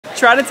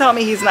Try to tell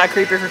me he's not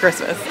creepy for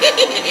Christmas.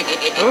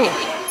 Ooh.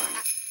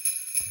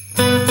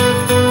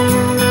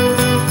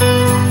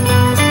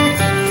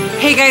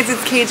 Hey guys,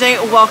 it's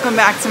KJ. Welcome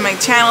back to my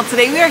channel.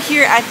 Today we are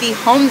here at the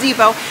Home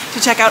Depot to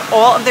check out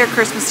all of their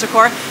Christmas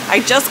decor. I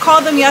just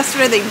called them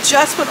yesterday. They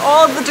just put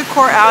all of the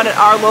decor out at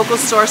our local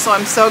store, so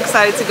I'm so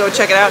excited to go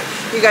check it out.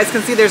 You guys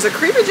can see there's a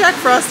creepy Jack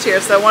Frost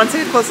here, so I want to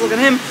take a close look at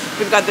him.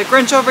 We've got the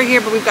Grinch over here,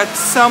 but we've got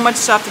so much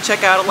stuff to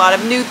check out. A lot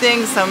of new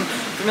things, some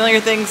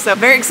familiar things. So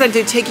very excited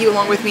to take you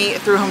along with me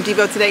through Home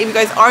Depot today. If you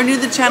guys are new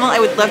to the channel, I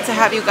would love to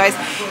have you guys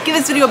give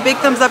this video a big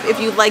thumbs up if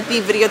you like the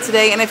video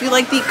today. And if you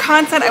like the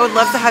content, I would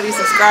love to have you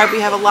subscribe.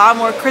 We have a lot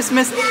more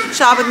Christmas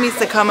shop with me's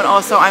to come. And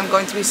also I'm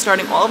going to be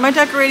starting all of my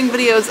decorating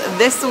videos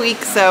this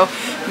week. So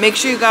make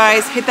sure you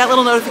guys hit that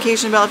little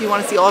notification bell if you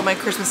want to see all of my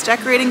Christmas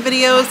decorating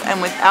videos.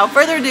 And without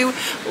further ado,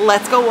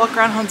 let's go walk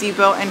around Home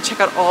Depot and check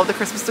out all of the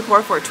Christmas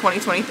decor for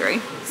 2023.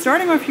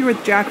 Starting off here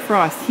with Jack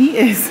Frost. He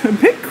is a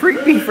bit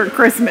creepy for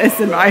Christmas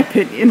in my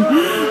opinion.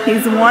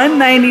 He's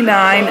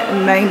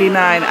 $199.99.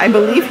 I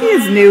believe he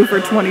is new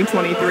for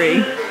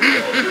 2023.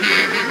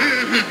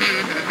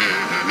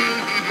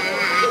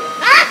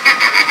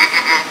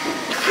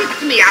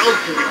 Kicked me out of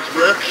his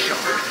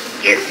workshop.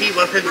 Guess he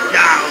wasn't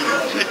down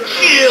to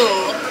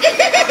chill.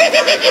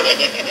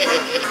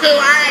 So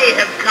I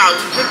have come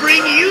to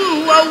bring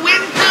you a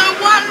winter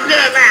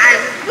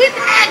wonderland with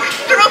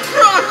extra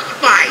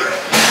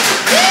frostbite.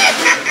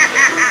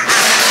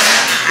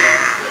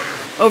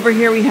 Over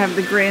here we have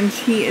the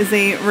Grinch. He is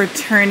a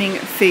returning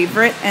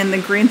favorite, and the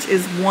Grinch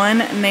is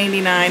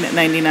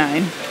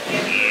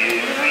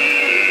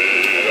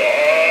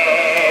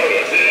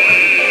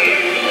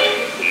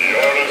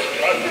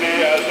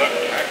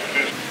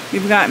 $199.99.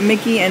 We've got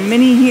Mickey and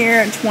Minnie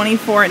here,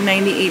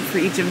 $24.98 for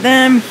each of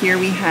them. Here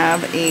we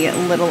have a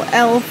little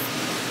elf.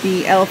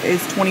 The elf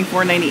is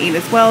 $24.98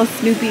 as well.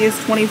 Snoopy is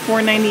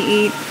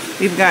 $24.98.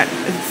 We've got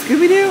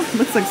Scooby-Doo.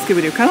 Looks like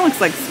Scooby-Doo. Kind of looks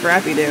like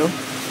Scrappy-Doo,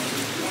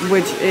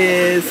 which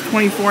is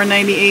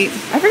 $24.98.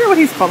 I forget what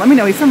he's called. Let me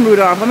know. He's from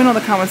Rudolph. Let me know in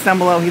the comments down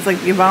below. He's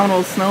like the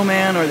Abominable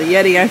Snowman or the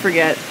Yeti. I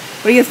forget.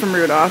 But he is from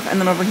Rudolph. And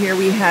then over here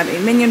we have a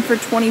Minion for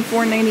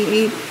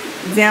 $24.98.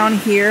 Down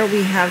here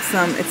we have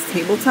some, it's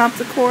tabletop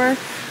decor. It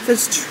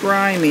says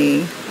try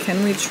me.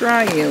 Can we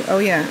try you? Oh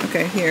yeah.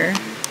 Okay, here.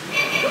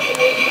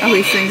 Oh,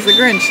 he sings the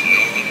Grinch.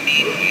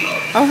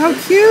 Oh, how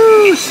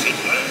cute.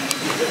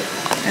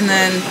 And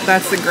then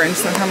that's the Grinch.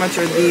 So how much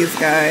are these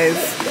guys?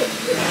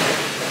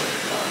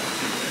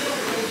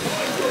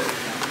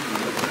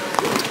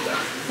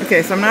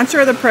 Okay, so I'm not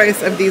sure the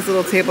price of these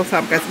little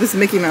tabletop guys. This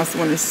Mickey Mouse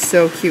one is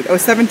so cute. Oh,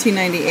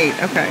 $17.98.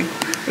 Okay.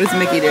 What does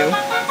Mickey do?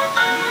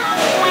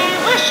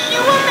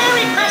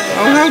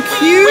 Oh, how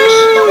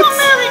cute!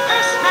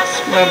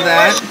 Love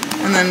that.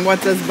 And then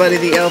what does Buddy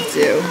the Elf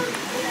do?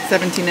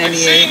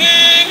 $17.98.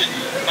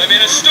 I'm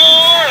in a store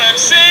and I'm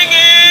singing!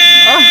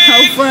 Oh,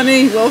 how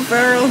funny. Will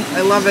Ferrell.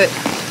 I love it.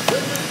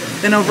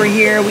 Then over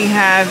here we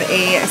have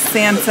a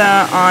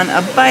Santa on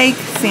a bike.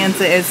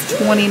 Santa is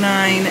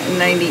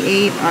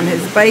 $29.98 on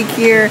his bike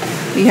here.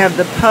 We have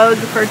the pug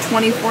for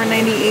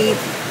 $24.98.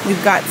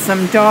 We've got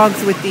some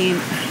dogs with the...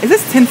 Is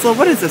this tinsel?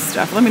 What is this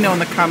stuff? Let me know in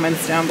the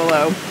comments down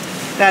below.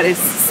 That is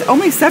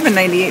only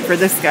 $7.98 for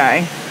this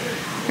guy.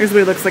 Here's what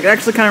he looks like. It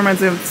actually kind of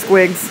reminds me of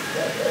Squigs.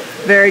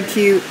 Very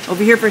cute.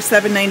 Over here for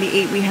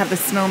 $7.98 we have the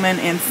snowman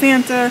and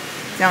Santa.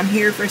 Down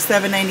here for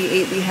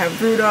 $7.98 we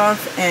have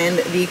Rudolph and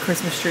the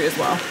Christmas tree as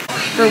well.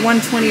 For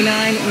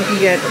 $129 you can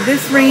get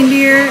this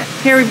reindeer.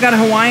 Here we've got a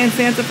Hawaiian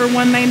Santa for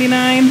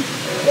 $199.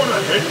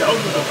 Wanna head down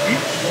to the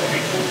beach?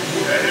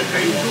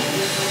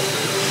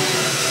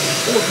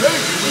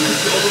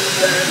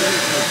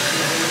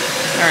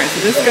 Alright, so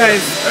this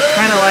guy's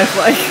kind of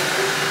lifelike.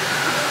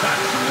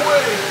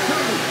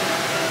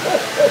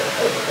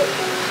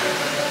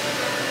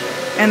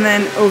 And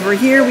then over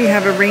here we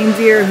have a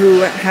reindeer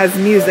who has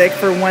music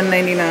for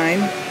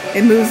 $199.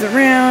 It moves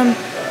around,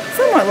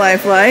 somewhat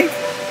lifelike,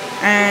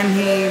 and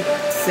he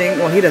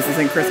doesn't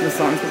sing Christmas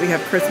songs, but we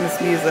have Christmas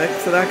music,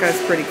 so that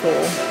guy's pretty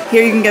cool.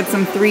 Here you can get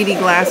some 3D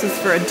glasses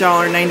for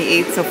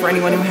 $1.98, so for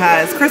anyone who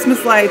has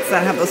Christmas lights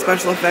that have those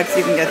special effects,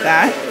 you can get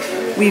that.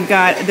 We've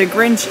got the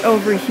Grinch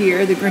over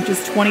here. The Grinch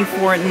is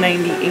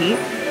 $24.98.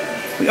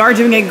 We are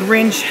doing a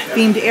Grinch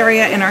themed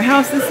area in our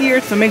house this year,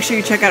 so make sure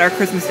you check out our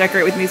Christmas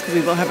Decorate With Me because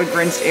we will have a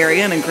Grinch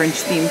area and a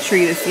Grinch themed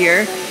tree this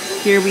year.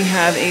 Here we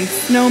have a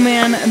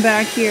snowman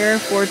back here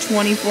for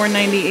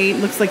 $24.98.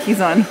 Looks like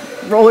he's on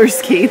roller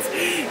skates.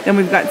 Then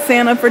we've got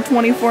Santa for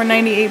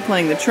 $24.98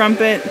 playing the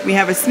trumpet. We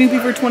have a Snoopy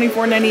for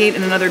 $24.98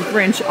 and another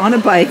Grinch on a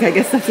bike. I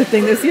guess that's the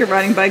thing this year,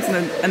 riding bikes,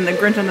 and the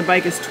Grinch on the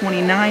bike is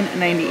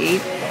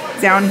 $29.98.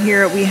 Down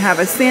here we have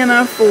a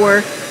Santa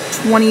for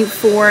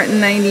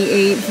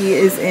 $24.98. He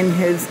is in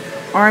his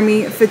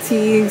army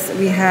fatigues.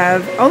 We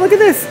have, oh look at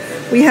this,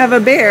 we have a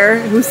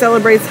bear who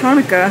celebrates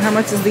Hanukkah. How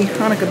much is the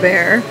Hanukkah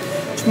bear?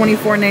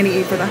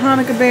 $24.98 for the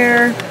Hanukkah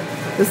bear.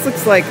 This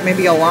looks like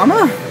maybe a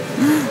llama?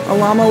 A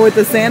llama with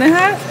the Santa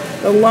hat?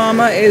 The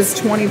llama is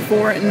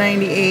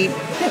 $24.98.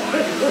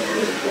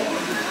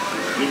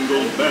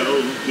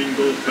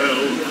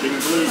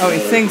 Oh, he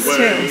sings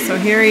too. So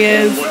here he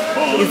is.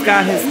 He's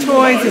got his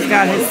toys. He's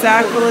got his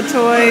sack full of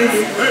toys.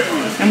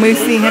 And we've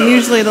seen him,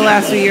 usually the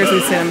last few years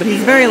we've seen him, but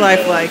he's very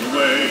lifelike.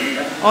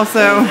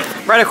 Also,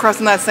 right across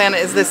from that Santa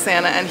is this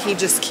Santa, and he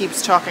just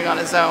keeps talking on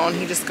his own.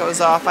 He just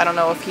goes off. I don't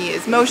know if he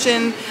is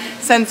motion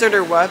censored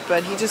or what,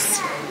 but he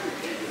just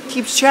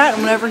keeps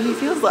chatting whenever he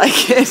feels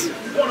like it.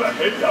 Wanna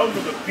head down to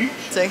the beach?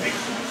 See?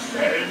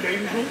 Sand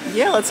angel?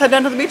 Yeah, let's head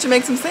down to the beach and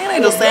make some sand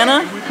angels,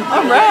 Santa.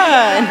 All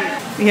right.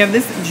 We have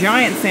this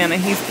giant Santa.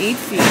 He's 8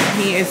 feet.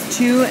 He is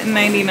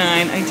 $2.99.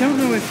 I don't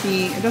know if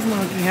it doesn't look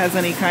like he has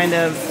any kind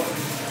of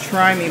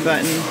try me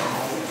button.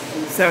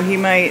 So he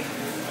might,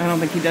 I don't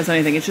think he does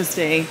anything. It's just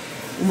a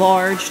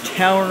large,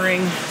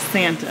 towering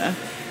Santa.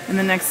 And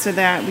then next to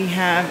that, we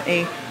have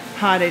a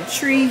potted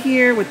tree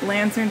here with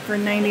lantern for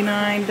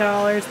 $99.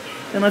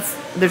 Then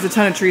there's a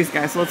ton of trees,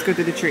 guys, so let's go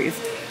through the trees.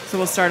 So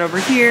we'll start over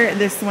here.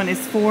 This one is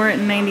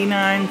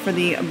 $4.99 for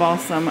the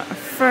balsam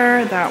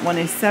fir. That one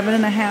is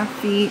 7.5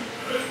 feet.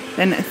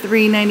 Then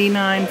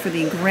 $3.99 for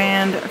the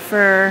grand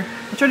fir.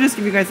 I'll try to just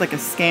give you guys like a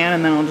scan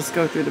and then I'll just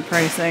go through the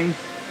pricing.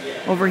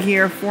 Over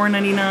here,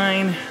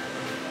 $4.99,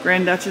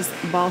 Grand Duchess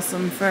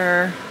balsam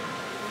fir.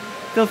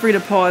 Feel free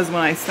to pause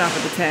when I stop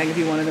at the tag if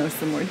you want to know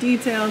some more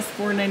details.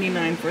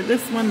 $4.99 for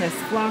this one, this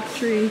flock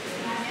tree.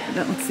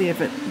 Then let's see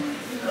if it...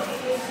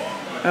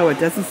 Oh, it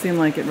doesn't seem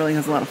like it really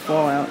has a lot of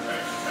fallout.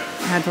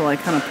 I had to like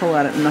kind of pull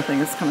at it and nothing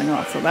is coming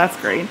off, so that's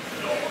great.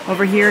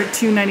 Over here,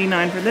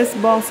 $2.99 for this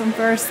balsam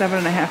fir,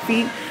 7.5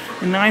 feet.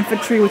 A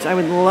 9-foot tree, which I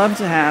would love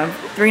to have.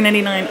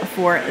 $3.99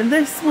 for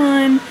this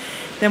one.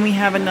 Then we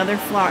have another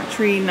flock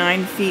tree,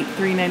 9 feet,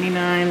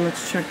 $3.99.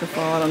 Let's check the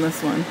fallout on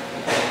this one.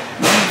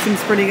 Well, it seems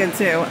pretty good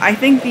too. I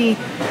think the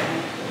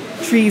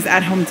trees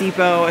at Home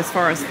Depot, as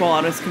far as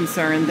fallout is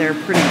concerned, they're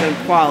pretty good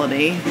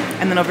quality.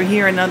 And then over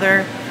here,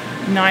 another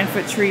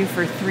 9-foot tree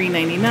for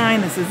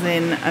 $3.99. This is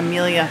in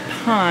Amelia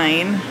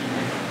Pine.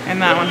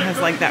 And that one has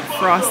like that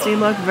frosty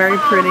look, very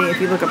pretty. If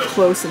you look up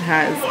close, it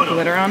has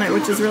glitter on it,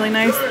 which is really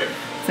nice.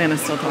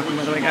 Santa's still talking,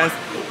 by the way, guys.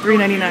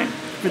 $3.99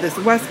 for this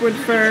Westwood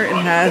fir. It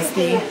has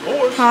the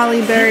holly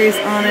berries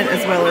on it,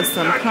 as well as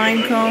some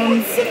pine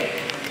cones.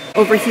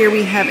 Over here,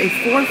 we have a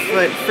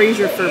 4-foot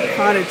Fraser fir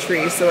potted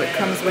tree. So it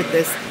comes with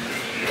this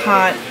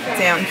pot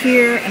down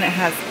here, and it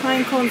has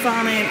pine cones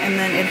on it, and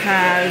then it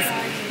has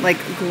like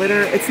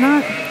glitter. It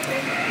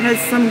has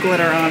some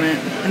glitter on it,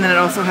 and then it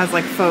also has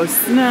like faux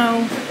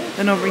snow.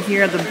 Then over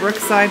here, the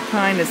Brookside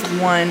pine is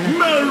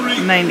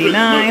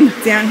 $1.99.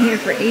 Down here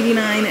for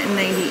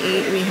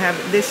 $89.98, we have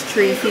this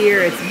tree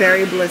here. It's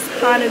Berry Bliss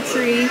potted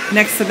tree.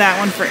 Next to that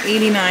one for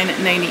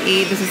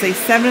 $89.98, this is a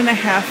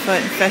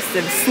 7.5-foot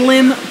festive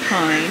slim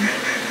pine.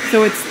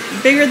 So it's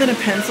bigger than a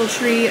pencil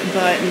tree,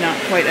 but not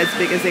quite as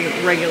big as a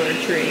regular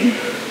tree.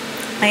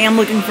 I am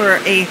looking for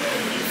a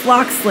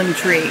flock slim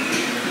tree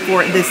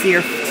for this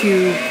year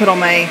to put all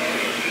my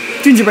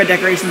gingerbread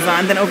decorations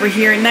on. Then over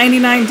here,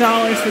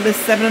 $99 for this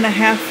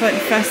 7.5-foot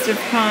festive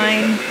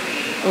pine.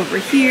 Over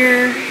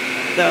here,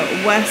 the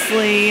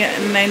Wesley,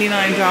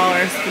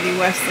 $99 for the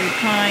Wesley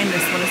pine.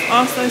 This one is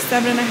also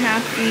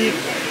 7.5 feet.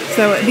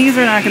 So these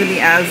are not going to be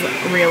as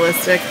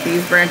realistic.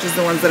 These branches,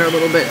 the ones that are a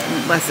little bit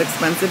less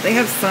expensive. They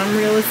have some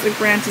realistic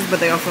branches, but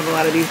they also have a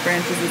lot of these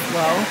branches as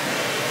well.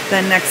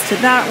 Then next to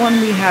that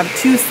one, we have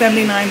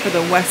 $279 for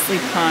the Wesley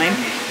pine.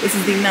 This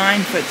is the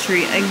 9-foot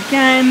tree.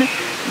 Again,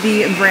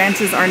 the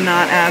branches are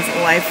not as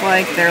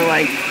lifelike. They're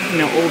like, you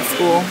know, old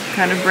school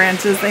kind of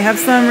branches. They have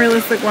some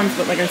realistic ones,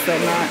 but like I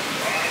said,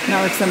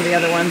 not like some of the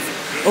other ones.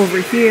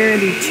 Over here,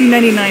 the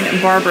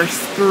 $2.99 Barber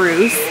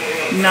spruce,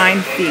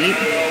 9 feet.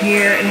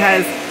 Here it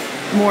has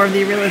more of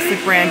the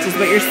realistic branches,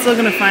 but you're still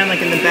gonna find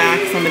like in the back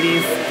some of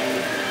these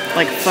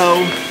like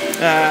faux,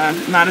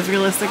 not as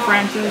realistic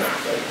branches.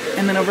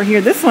 And then over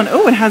here, this one,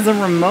 oh, it has a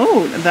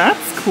remote.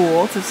 That's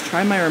cool. Let's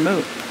try my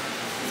remote.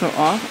 So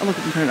off. Oh, look,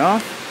 we can turn it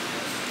off.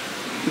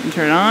 We can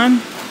turn it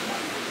on.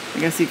 I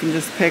guess you can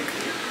just pick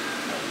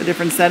the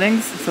different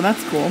settings. So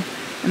that's cool.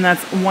 And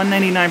that's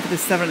 $1.99 for the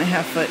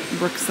 7.5-foot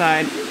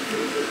Brookside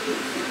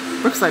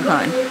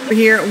pine. Over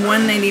here,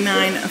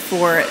 $1.99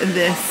 for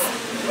this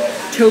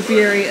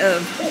topiary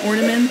of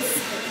ornaments,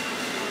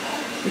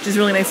 which is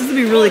really nice. This would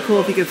be really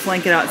cool if you could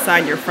flank it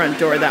outside your front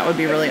door. That would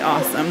be really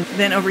awesome.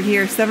 Then over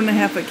here,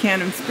 7.5-foot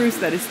Camden spruce.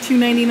 That is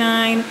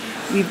 $2.99.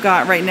 We've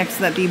got right next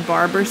to that the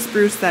Barber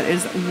spruce. That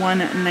is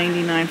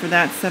 $1.99 for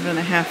that,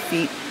 7.5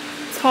 feet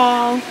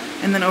tall.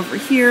 And then over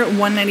here,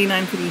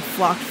 $1.99 for the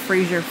flocked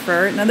Fraser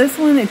fir. Now this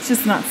one, it's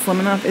just not slim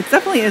enough. It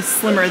definitely is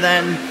slimmer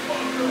than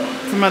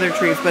some other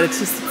trees, but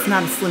it's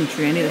not a slim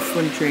tree. I need a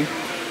slim tree.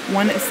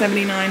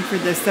 $1.79 for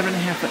the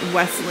 7.5-foot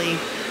Wesley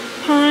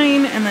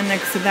pine. And then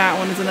next to that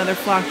one is another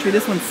flock tree.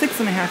 This one's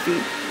 6.5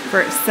 feet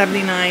for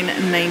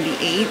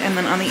 $79.98. And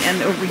then on the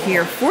end over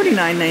here,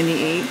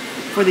 $49.98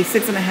 for the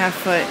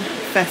 6.5-foot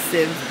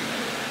festive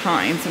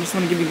pine. So I just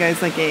want to give you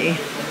guys like a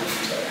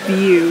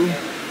view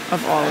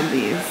of all of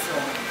these.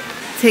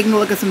 Taking a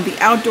look at some of the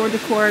outdoor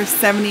decor,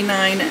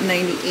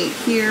 $79.98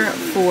 here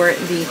for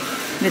the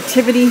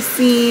nativity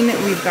scene.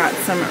 We've got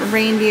some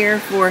reindeer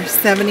for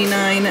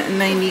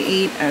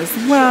 $79.98 as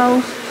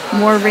well.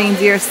 More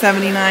reindeer,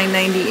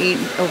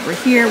 $79.98 over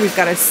here. We've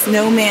got a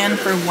snowman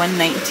for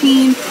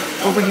 $119.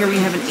 Over here we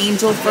have an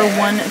angel for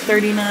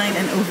 $139,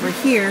 and over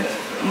here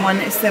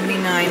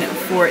 $179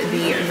 for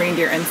the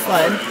reindeer and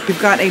sled. We've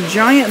got a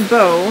giant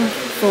bow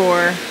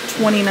for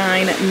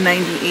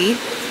 $29.98.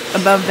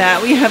 Above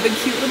that we have a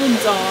cute little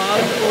dog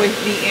with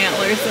the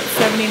antlers at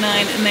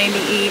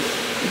 $79.98.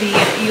 The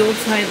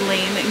Yuletide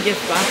Lane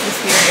gift boxes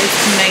here is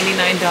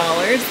 $99.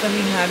 Then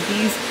we have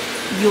these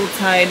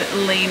Yuletide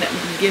Lane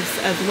gifts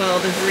as well,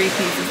 the 3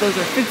 pieces. Those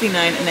are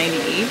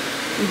 $59.98.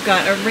 We've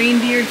got a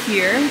reindeer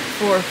here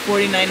for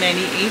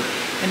 $49.98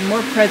 and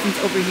more presents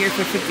over here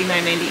for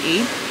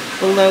 $59.98.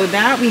 Below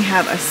that we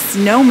have a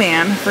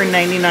snowman for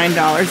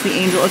 $99. The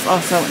angel is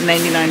also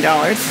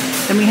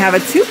 $99. Then we have a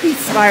 2-piece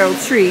spiral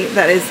tree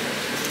that is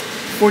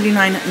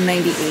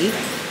 $49.98.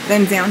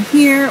 Then down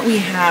here we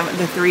have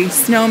the 3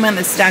 snowmen.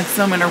 The stacked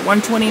snowmen are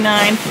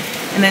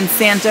 $129, and then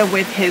Santa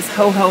with his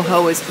ho ho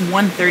ho is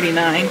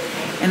 $139.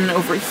 And then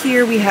over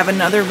here we have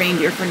another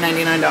reindeer for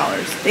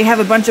 $99. They have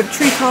a bunch of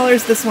tree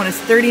collars. This one is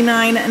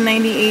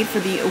 $39.98 for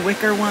the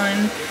wicker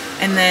one.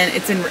 And then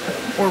it's in,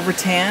 or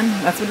rattan,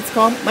 that's what it's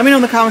called. Let me know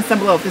in the comments down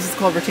below if this is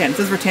called rattan. It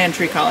says rattan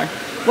tree collar.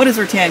 What is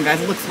rattan, guys?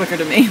 It looks wicker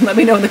to me. Let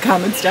me know in the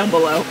comments down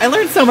below. I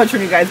learned so much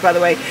from you guys, by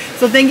the way.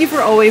 So thank you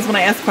for always, when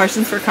I ask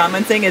questions, for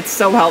commenting. It's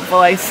so helpful.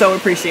 I so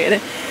appreciate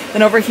it.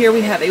 Then over here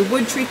we have a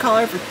wood tree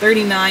collar for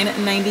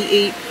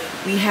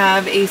 $39.98. We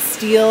have a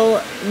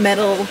steel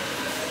metal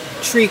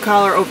tree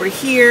collar over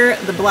here.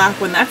 The black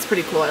one, that's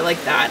pretty cool. I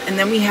like that. And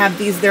then we have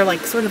these, they're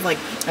like sort of like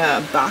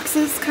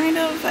boxes, kind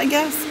of, I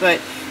guess. But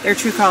they're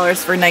tree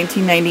collars for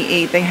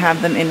 $19.98. They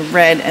have them in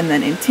red and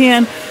then in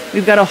tan.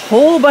 We've got a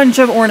whole bunch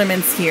of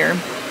ornaments here.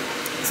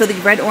 So the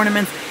red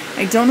ornaments,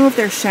 I don't know if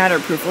they're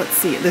shatterproof. Let's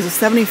see. There's a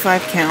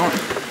 75 count.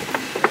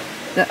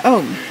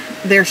 Oh,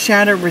 they're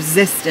shatter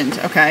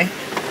resistant. Okay.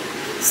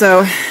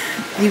 So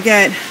you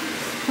get,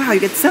 wow, you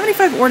get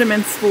 75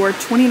 ornaments for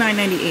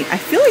 $29.98. I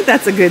feel like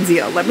that's a good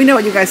deal. Let me know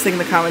what you guys think in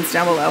the comments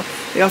down below.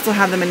 They also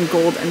have them in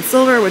gold and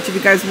silver, which if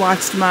you guys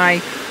watched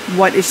my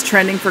What is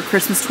Trending for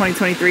Christmas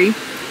 2023,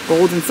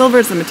 gold and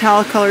silvers, the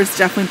metallic colors,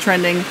 definitely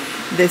trending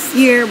this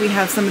year. We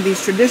have some of these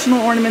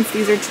traditional ornaments.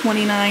 These are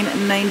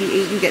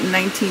 $29.98. You get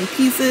 19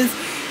 pieces.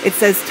 It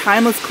says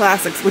Timeless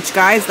Classics, which,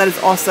 guys, that is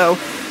also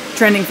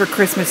trending for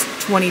Christmas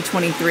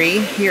 2023.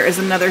 Here is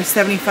another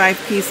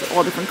 75 piece,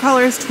 all different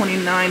colors,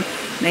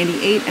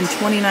 $29.98 and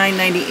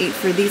 $29.98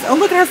 for these. Oh,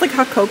 look, it has like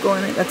hot cocoa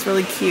in it. That's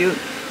really cute.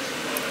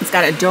 It's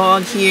got a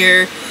dog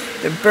here,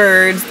 the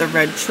birds, the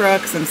red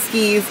truck, some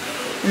skis.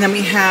 And then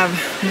we have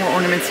more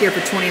ornaments here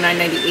for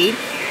 $29.98.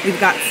 We've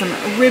got some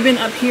ribbon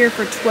up here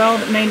for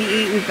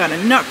 $12.98. We've got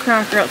a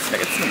nutcracker. Let's see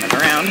if I can swing it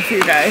around for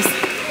you guys.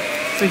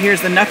 So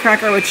here's the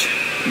nutcracker, which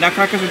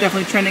nutcrackers are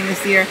definitely trending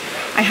this year.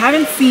 I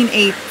haven't seen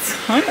a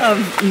ton of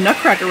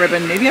nutcracker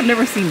ribbon. Maybe I've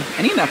never seen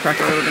any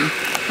nutcracker ribbon.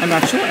 I'm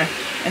not sure.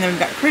 And then we've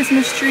got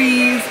Christmas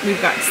trees.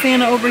 We've got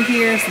Santa over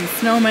here, some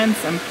snowmen,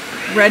 some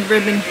red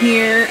ribbon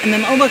here. And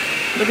then, oh, look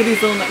at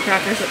these little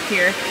nutcrackers up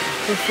here.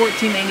 For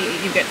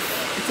 $14.98, you get,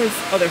 it says,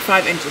 oh, they're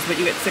 5 inches, but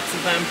you get 6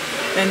 of them.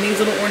 Then these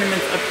little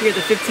ornaments up here,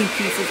 the 15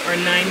 pieces are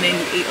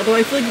 $9.98. Although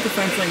I feel like you could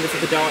find something this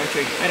at the Dollar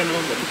Tree. I don't know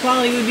what the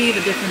quality would be,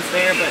 the difference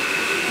there, but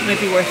it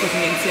might be worth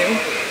looking into.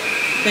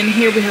 Then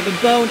here we have a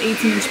bow, an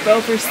 18-inch bow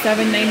for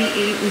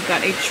 $7.98. We've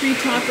got a tree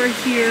topper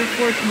here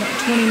for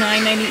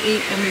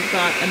 $29.98, and we've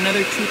got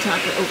another tree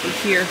topper over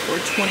here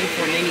for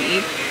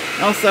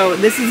 $24.98. Also,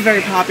 this is very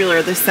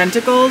popular, the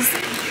Scenticles.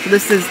 So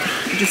this is,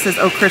 it just says,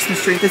 oh,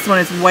 Christmas tree. This one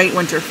is white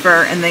winter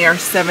fir, and they are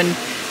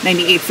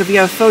 $7.98. So if you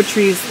have faux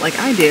trees like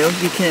I do,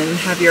 you can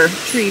have your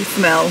tree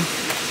smell.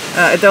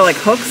 They're like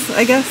hooks,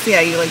 I guess.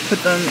 Yeah, you like put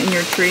them in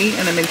your tree,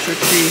 and it makes your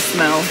tree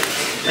smell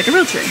like a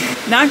real tree.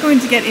 Not going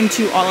to get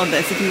into all of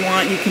this. If you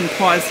want, you can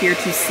pause here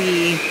to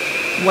see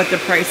what the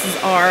prices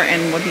are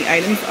and what the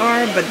items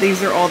are, but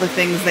these are all the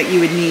things that you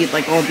would need,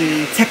 like all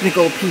the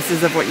technical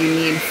pieces of what you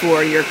need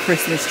for your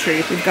Christmas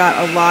tree. We've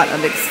got a lot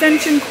of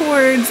extension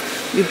cords,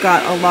 we've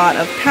got a lot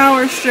of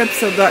power strips,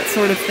 so that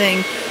sort of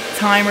thing,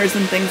 timers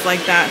and things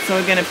like that. So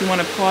again, if you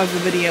want to pause the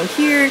video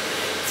here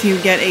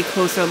to get a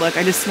closer look,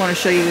 I just want to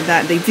show you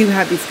that they do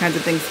have these kinds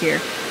of things here.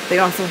 They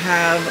also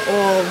have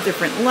all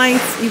different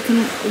lights you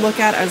can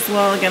look at as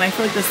well. Again, I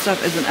feel like this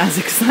stuff isn't as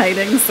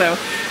exciting, so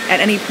at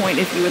any point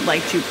if you would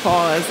like to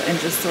pause and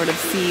just sort of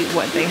see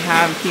what they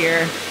have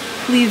here,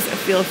 please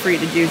feel free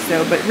to do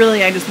so. But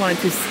really, I just wanted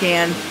to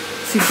scan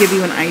to give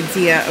you an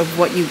idea of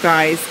what you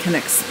guys can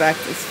expect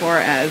as far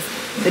as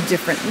the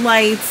different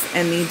lights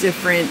and the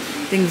different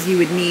things you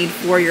would need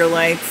for your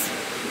lights,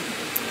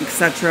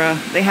 etc.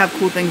 They have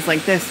cool things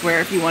like this where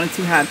if you wanted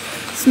to have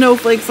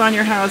snowflakes on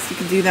your house, you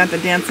can do that. The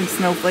dancing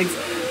snowflakes,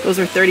 those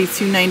are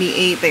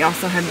 $32.98. They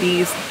also have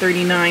these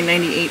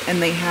 $39.98,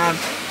 and they have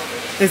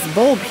this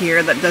bulb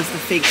here that does the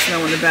fake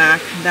snow in the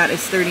back. That is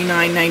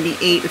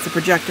 $39.98. It's a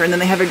projector. And then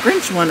they have a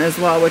Grinch one as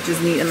well, which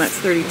is neat, and that's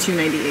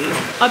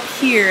 $32.98. Up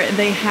here,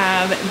 they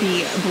have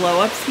the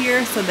blow-ups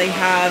here. So they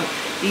have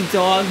The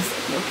dogs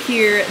up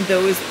here,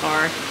 those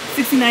are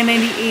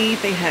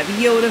 $69.98. They have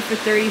Yoda for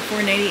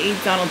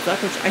 $34.98. Donald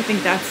Duck, which I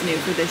think that's new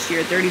for this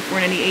year,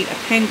 $34.98. A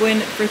penguin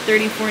for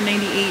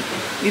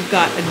 $34.98. We've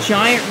got a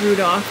giant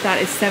Rudolph,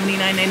 that is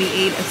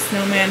 $79.98. A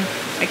snowman,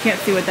 I can't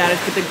see what that is,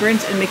 but the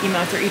Grinch and Mickey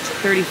Mouse are each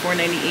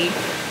 $34.98.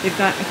 They've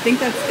got, I think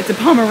it's a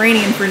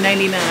Pomeranian for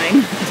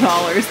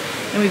 $99.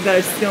 And we've got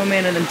a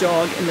snowman and a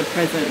dog in the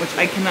present, which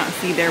I cannot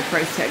see their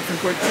price tags,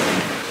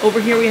 unfortunately. Over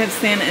here we have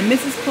Santa and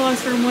Mrs.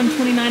 Claus for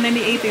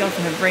 $129.98. They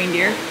also have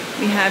reindeer.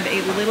 We have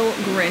a little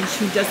Grinch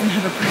who doesn't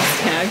have a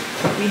price tag.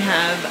 We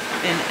have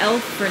an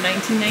elf for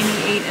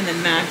 $19.98 and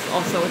then Max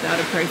also without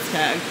a price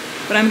tag.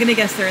 But I'm gonna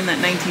guess they're in that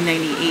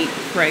 $19.98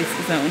 price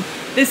zone.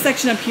 This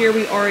section up here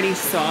we already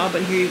saw,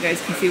 but here you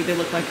guys can see what they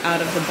look like out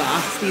of the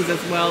box. These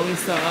as well, we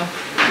saw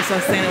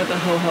Santa with the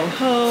ho ho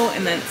ho,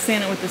 and then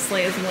Santa with the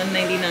sleigh is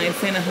 $199,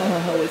 Santa ho ho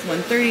ho is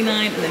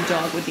 $139, and then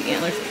dog with the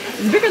antlers.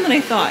 It's bigger than I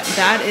thought.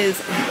 That is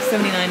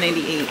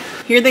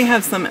 $79.98. Here they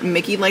have some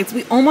Mickey lights.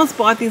 We almost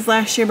bought these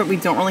last year, but we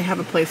don't really have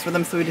a place for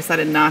them, so we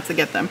decided not to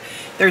get them.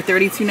 They're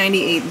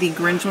 $32.98. The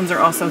Grinch ones are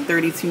also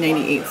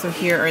 $32.98. So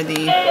here are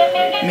the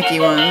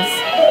Mickey ones.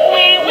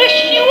 We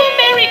wish you a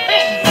Merry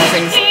Christmas.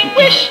 Sings,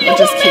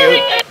 which is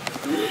cute.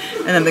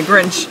 And then the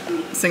Grinch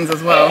sings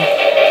as well. You're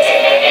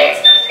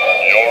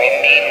a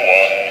mean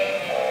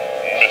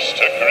one,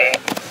 Mr.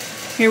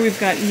 Grinch. Here we've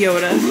got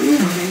Yoda.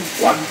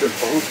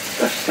 Wonderful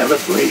the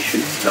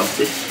celebrations of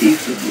this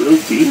season will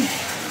be.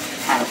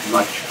 Have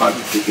much fun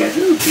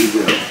together, we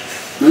will.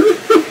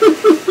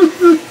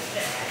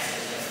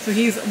 So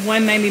he's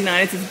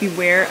 $199. It says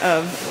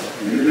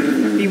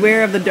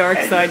beware of the dark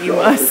side, you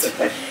must.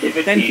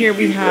 Then here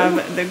we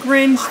have the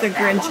Grinch. The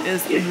Grinch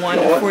is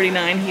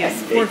 $149. He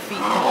is 4 feet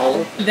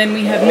tall. Then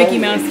we have Mickey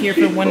Mouse here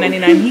for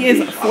 $199. He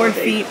is 4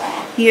 feet.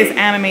 He is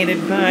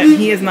animated, but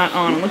he is not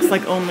on. It looks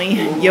like only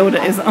Yoda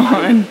is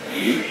on.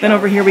 Then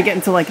over here we get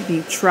into like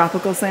the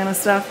tropical Santa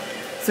stuff.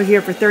 So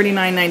here for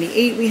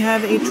 $39.98 we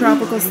have a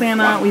tropical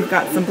Santa. We've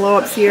got some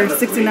blow-ups here,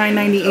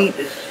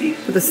 $69.98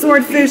 for the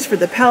swordfish, for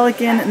the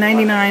pelican,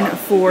 $99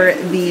 for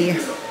the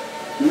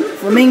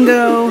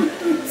flamingo,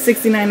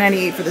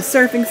 $69.98 for the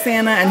surfing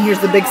Santa, and here's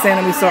the big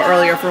Santa we saw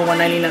earlier for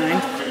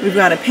 $199. We've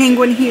got a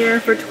penguin here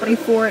for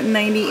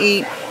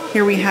 $24.98.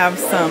 Here we have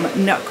some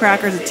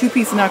nutcrackers, a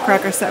two-piece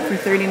nutcracker set for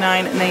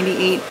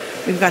 $39.98.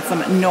 We've got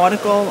some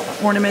nautical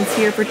ornaments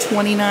here for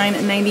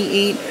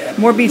 $29.98.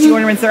 More beachy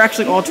ornaments. They're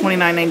actually all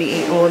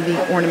 $29.98, all of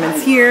the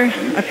ornaments here.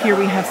 Up here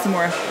we have some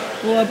more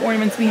blow-up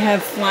ornaments. We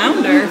have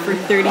flounder for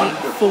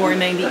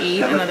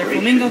 $34.98. Another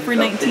flamingo for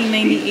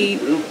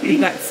 $19.98. We've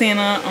got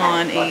Santa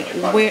on a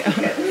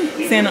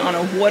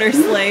water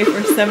sleigh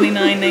for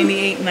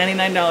 $79.98.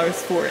 $99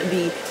 for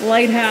the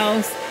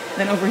lighthouse.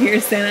 Then over here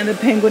is Santa and the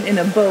penguin in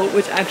a boat,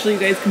 which actually you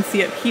guys can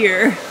see up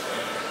here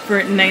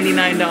for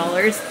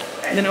 $99.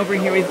 Then over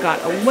here we've got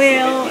a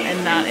whale,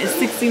 and that is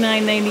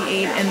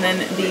 $69.98. And then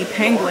the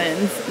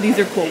penguins, these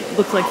are cool.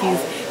 Looks like he's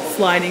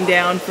sliding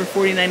down for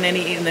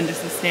 $49.98, and then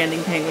just a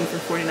standing penguin for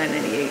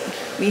 $49.98.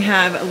 We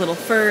have a little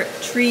fir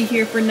tree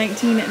here for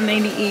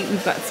 $19.98.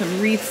 We've got some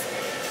wreaths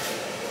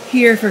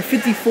here for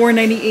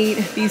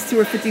 $54.98. These two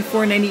are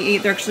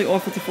 $54.98. They're actually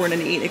all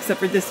 $54.98, except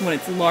for this one,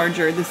 it's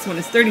larger. This one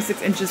is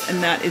 36 inches,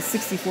 and that is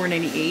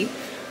 $64.98.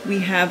 We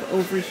have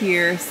over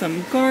here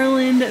some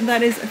garland,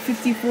 that is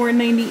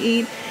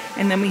 $54.98.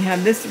 And then we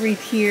have this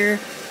wreath here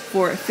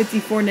for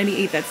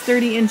 $54.98, that's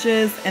 30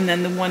 inches. And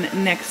then the one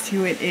next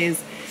to it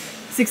is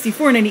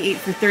 $64.98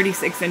 for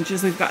 36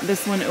 inches. We've got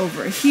this one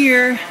over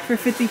here for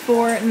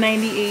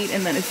 $54.98,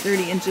 and then it's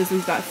 30 inches.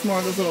 We've got some more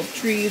of those little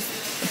trees,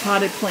 the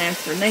potted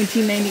plants for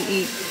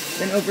 $19.98.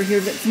 Then over here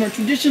we've got some more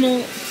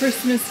traditional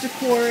Christmas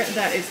decor.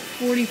 That is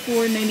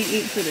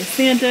 $44.98 for the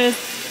Santas.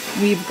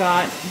 We've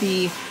got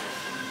the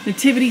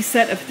nativity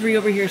set of 3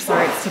 over here.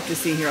 Sorry, it's tough to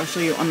see here. I'll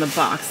show you on the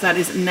box. That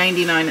is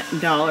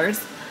 $99.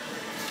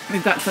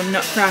 We've got some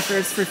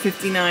nutcrackers for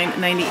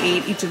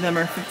 $59.98. Each of them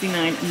are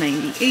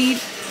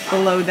 $59.98.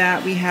 Below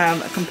that, we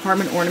have a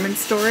compartment ornament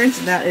storage.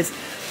 That is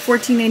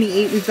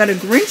 $14.98. We've got a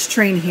Grinch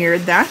train here.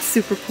 That's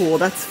super cool.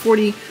 That's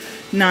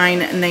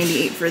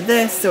 $49.98 for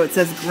this. So it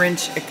says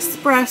Grinch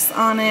Express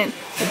on it.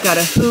 We've got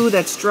a Who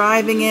that's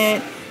driving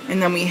it.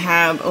 And then we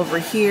have over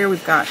here,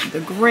 we've got the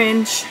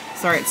Grinch.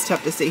 Sorry, it's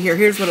tough to see here.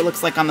 Here's what it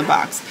looks like on the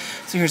box.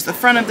 So here's the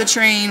front of the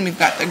train. We've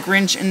got the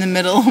Grinch in the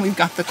middle. We've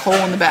got the Cole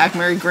in the back,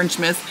 Merry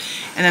Grinchmas.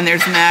 And then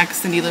there's Max,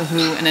 Cindy Lou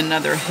Who, and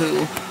another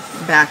Who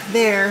back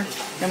there.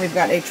 Then we've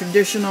got a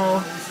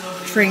traditional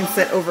train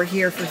set over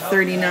here for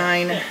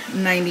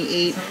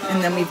 $39.98.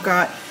 And then we've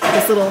got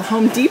this little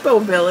Home Depot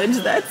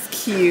village. That's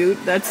cute.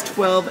 That's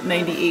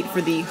 $12.98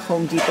 for the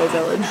Home Depot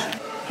village.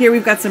 Here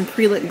we've got some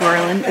pre-lit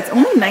garland. It's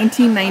only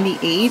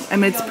 $19.98. I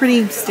mean, it's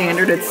pretty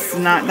standard. It's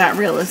not that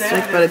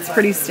realistic, but it's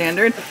pretty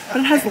standard. But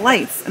it has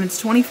lights, and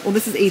it's well,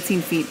 this is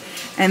 18 feet,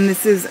 and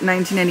this is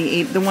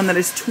 $19.98. The one that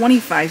is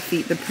 25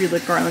 feet, the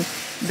pre-lit garland,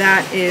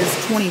 that is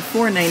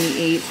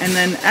 $24.98. And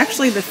then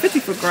actually the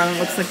 50-foot garland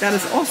looks like that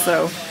is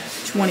also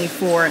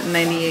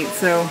 $24.98.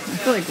 So I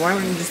feel like, why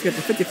wouldn't you just get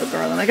the 50-foot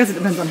garland? I guess it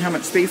depends on how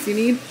much space you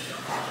need.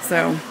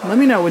 So let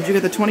me know, would you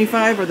get the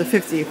 25 or the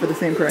 50 for the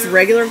same price?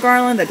 Regular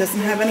garland that doesn't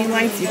have any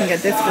lights, you can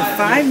get this for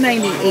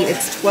 $5.98.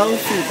 It's 12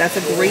 feet. That's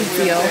a great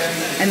deal.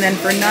 And then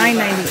for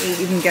 $9.98,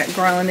 you can get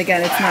garland.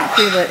 Again, it's not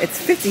pre-lit. It's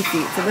 50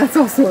 feet. So that's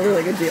also a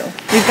really good deal.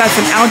 We've got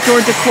some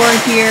outdoor decor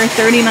here,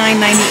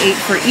 $39.98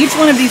 for each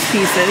one of these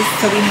pieces.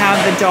 So we have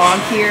the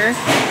dog here,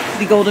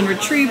 the golden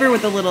retriever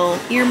with the little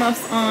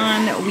earmuffs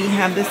on. We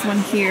have this one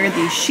here,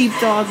 the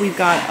sheepdog. We've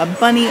got a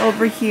bunny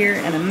over here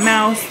and a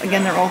mouse.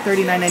 Again, they're all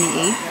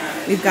 $39.98.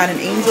 We've got an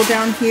angel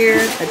down here,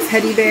 a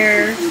teddy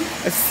bear,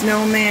 a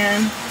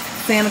snowman,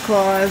 Santa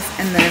Claus,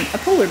 and then a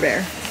polar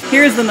bear.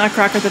 Here's the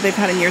nutcracker that they've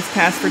had in years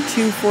past for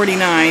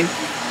 $2.49.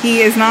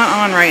 He is not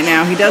on right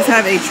now. He does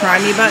have a try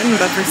me button,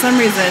 but for some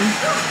reason,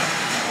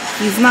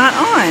 he's not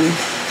on.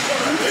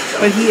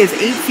 But he is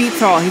 8 feet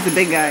tall. He's a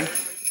big guy.